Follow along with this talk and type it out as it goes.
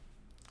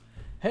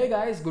Hey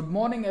guys, good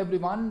morning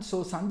everyone.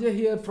 So Sanjay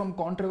here from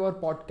Controver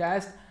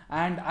Podcast,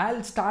 and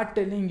I'll start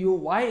telling you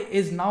why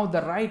is now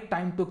the right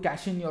time to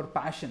cash in your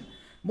passion.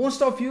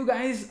 Most of you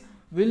guys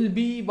will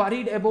be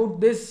worried about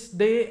this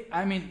day.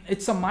 I mean,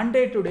 it's a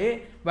Monday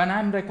today when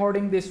I'm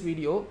recording this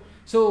video.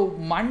 So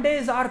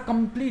Mondays are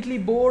completely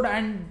bored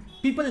and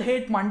people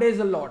hate Mondays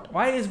a lot.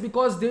 Why is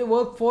because they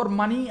work for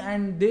money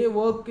and they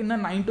work in a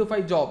 9 to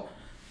 5 job.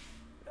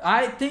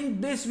 I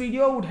think this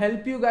video would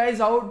help you guys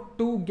out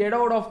to get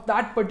out of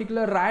that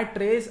particular rat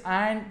race,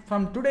 and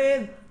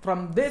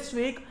from this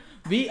week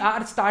we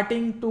are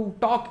starting to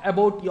talk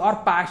about your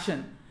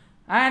passion,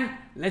 and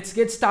let's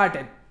get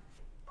started.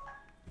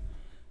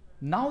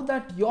 Now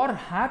that your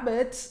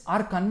habits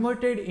are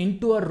converted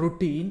into a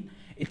routine,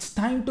 it's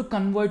time to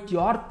convert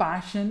your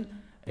passion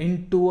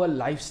into a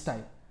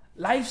lifestyle.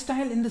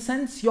 Lifestyle in the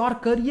sense your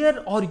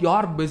career or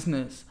your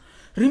business.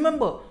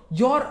 Remember,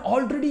 you're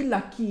already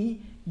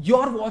lucky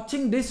you're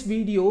watching this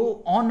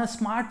video on a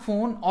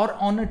smartphone or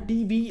on a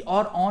TV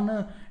or on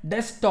a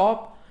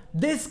desktop.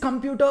 This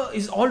computer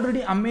is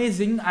already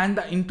amazing and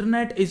the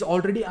internet is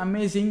already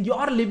amazing.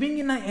 You're living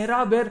in an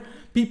era where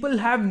people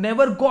have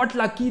never got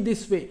lucky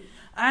this way,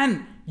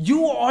 and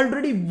you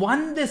already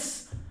won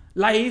this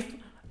life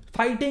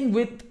fighting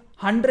with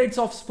hundreds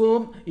of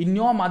sperm in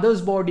your mother's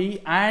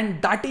body,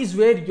 and that is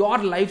where your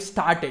life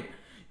started.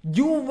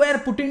 You were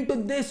put into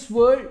this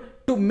world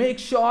to make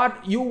sure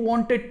you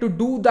wanted to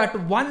do that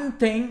one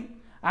thing,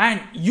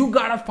 and you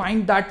gotta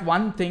find that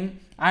one thing,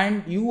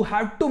 and you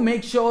have to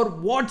make sure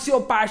what's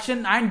your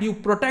passion and you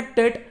protect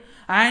it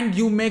and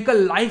you make a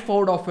life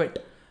out of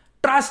it.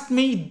 Trust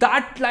me,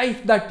 that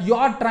life that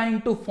you're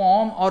trying to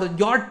form or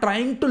you're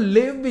trying to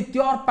live with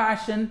your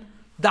passion,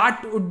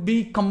 that would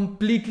be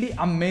completely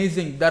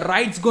amazing. The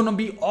ride's gonna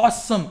be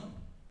awesome.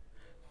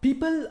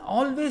 People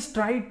always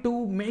try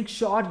to make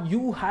sure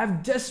you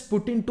have just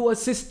put into a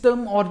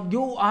system or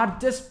you are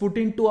just put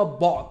into a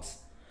box.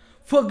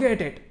 Forget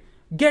it.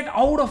 Get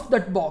out of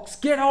that box.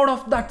 Get out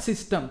of that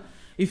system.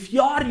 If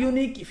you're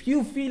unique, if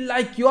you feel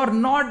like you're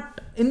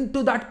not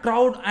into that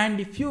crowd, and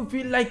if you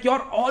feel like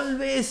you're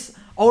always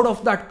out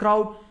of that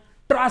crowd,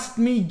 trust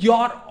me,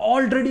 you're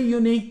already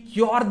unique.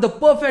 You're the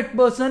perfect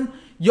person.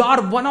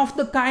 You're one of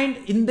the kind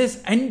in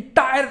this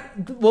entire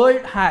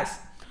world has.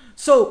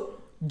 So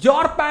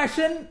your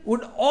passion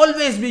would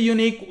always be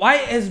unique. Why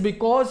is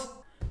because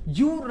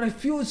you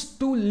refuse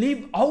to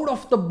live out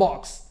of the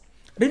box.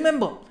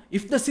 Remember,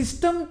 if the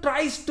system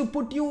tries to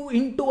put you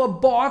into a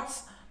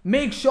box,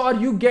 make sure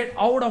you get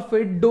out of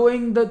it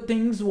doing the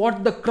things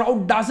what the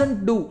crowd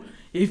doesn't do.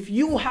 If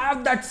you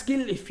have that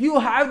skill, if you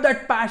have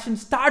that passion,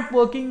 start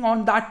working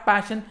on that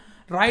passion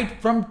right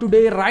from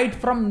today, right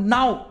from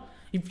now.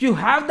 If you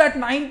have that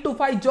 9 to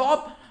 5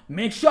 job,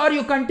 make sure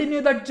you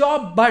continue that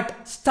job,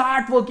 but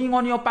start working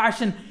on your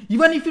passion.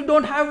 Even if you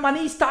don't have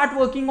money, start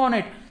working on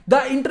it.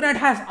 The internet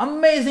has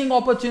amazing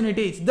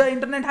opportunities. The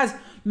internet has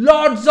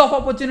lots of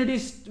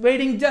opportunities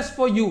waiting just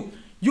for you.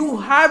 You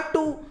have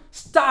to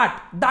start.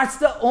 That's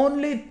the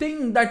only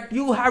thing that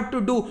you have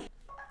to do.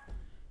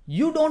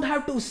 You don't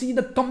have to see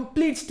the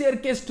complete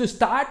staircase to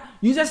start.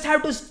 You just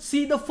have to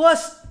see the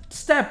first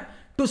step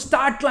to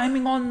start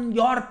climbing on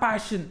your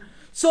passion.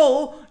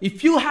 So,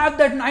 if you have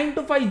that 9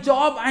 to 5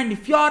 job and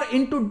if you are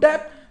into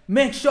debt,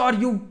 make sure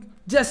you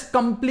just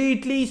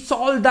completely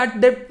solve that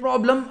debt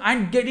problem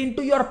and get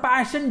into your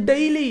passion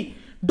daily.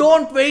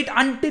 Don't wait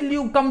until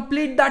you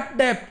complete that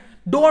debt.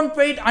 Don't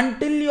wait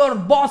until your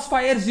boss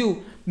fires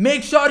you.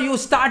 Make sure you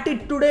start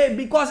it today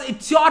because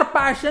it's your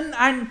passion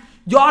and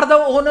you're the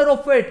owner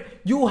of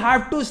it. You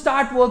have to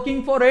start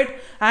working for it,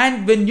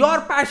 and when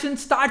your passion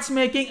starts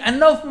making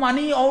enough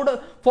money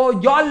out for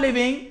your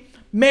living,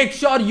 make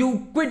sure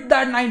you quit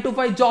that 9 to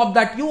 5 job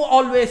that you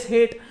always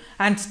hate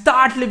and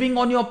start living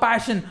on your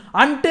passion.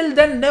 Until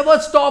then, never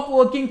stop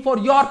working for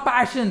your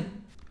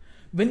passion.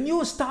 When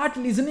you start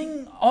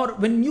listening or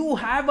when you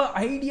have an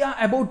idea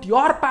about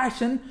your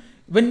passion,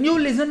 when you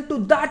listen to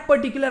that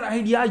particular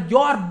idea,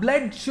 your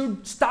blood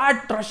should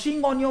start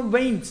rushing on your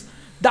veins.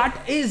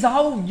 That is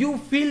how you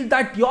feel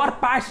that your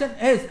passion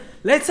is.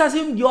 Let's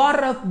assume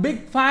you're a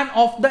big fan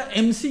of the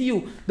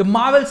MCU, the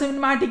Marvel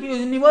Cinematic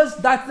Universe.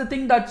 That's the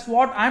thing, that's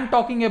what I'm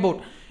talking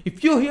about.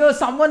 If you hear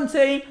someone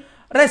saying,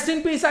 "Rest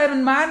in peace,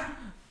 Iron Man,"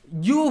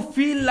 you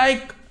feel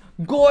like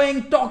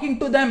talking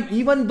to them,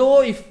 even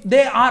though if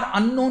they are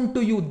unknown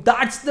to you.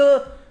 That's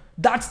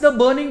the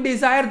burning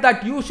desire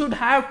that you should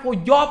have for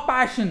your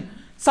passion.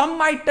 Some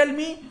might tell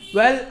me,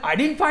 "Well, I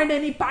didn't find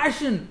any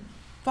passion."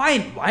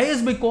 Fine. Why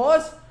is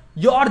because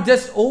you're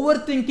just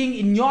overthinking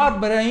in your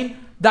brain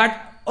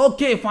that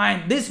okay,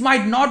 fine, this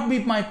might not be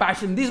my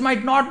passion, this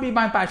might not be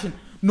my passion.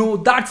 No,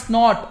 that's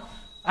not.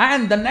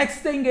 And the next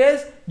thing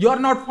is you're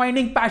not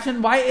finding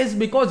passion. Why is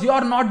because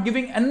you're not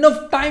giving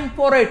enough time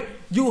for it.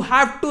 You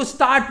have to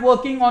start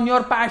working on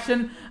your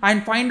passion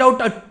and find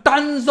out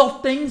tons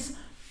of things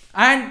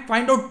and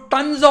find out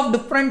tons of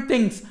different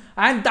things,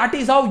 and that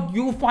is how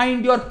you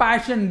find your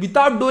passion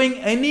without doing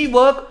any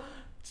work.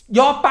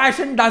 Your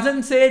passion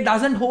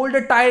doesn't hold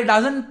a tie,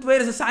 doesn't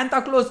wear a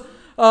Santa Claus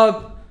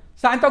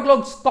Santa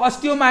Claus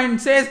costume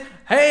and says,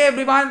 hey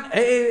everyone,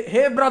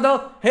 hey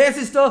brother, hey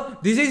sister,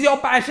 this is your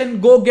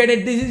passion, go get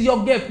it, this is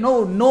your gift.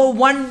 No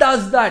one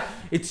does that.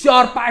 It's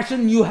your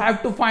passion, you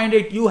have to find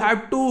it. You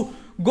have to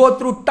go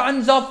through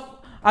tons of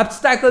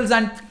obstacles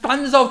and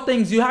tons of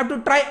things. You have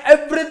to try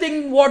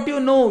everything what you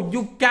know.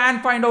 You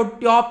can find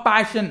out your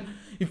passion.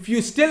 If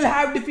you still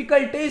have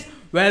difficulties,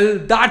 well,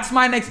 that's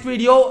my next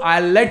video.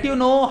 I'll let you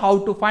know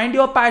how to find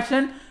your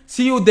passion.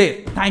 See you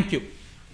there. Thank you.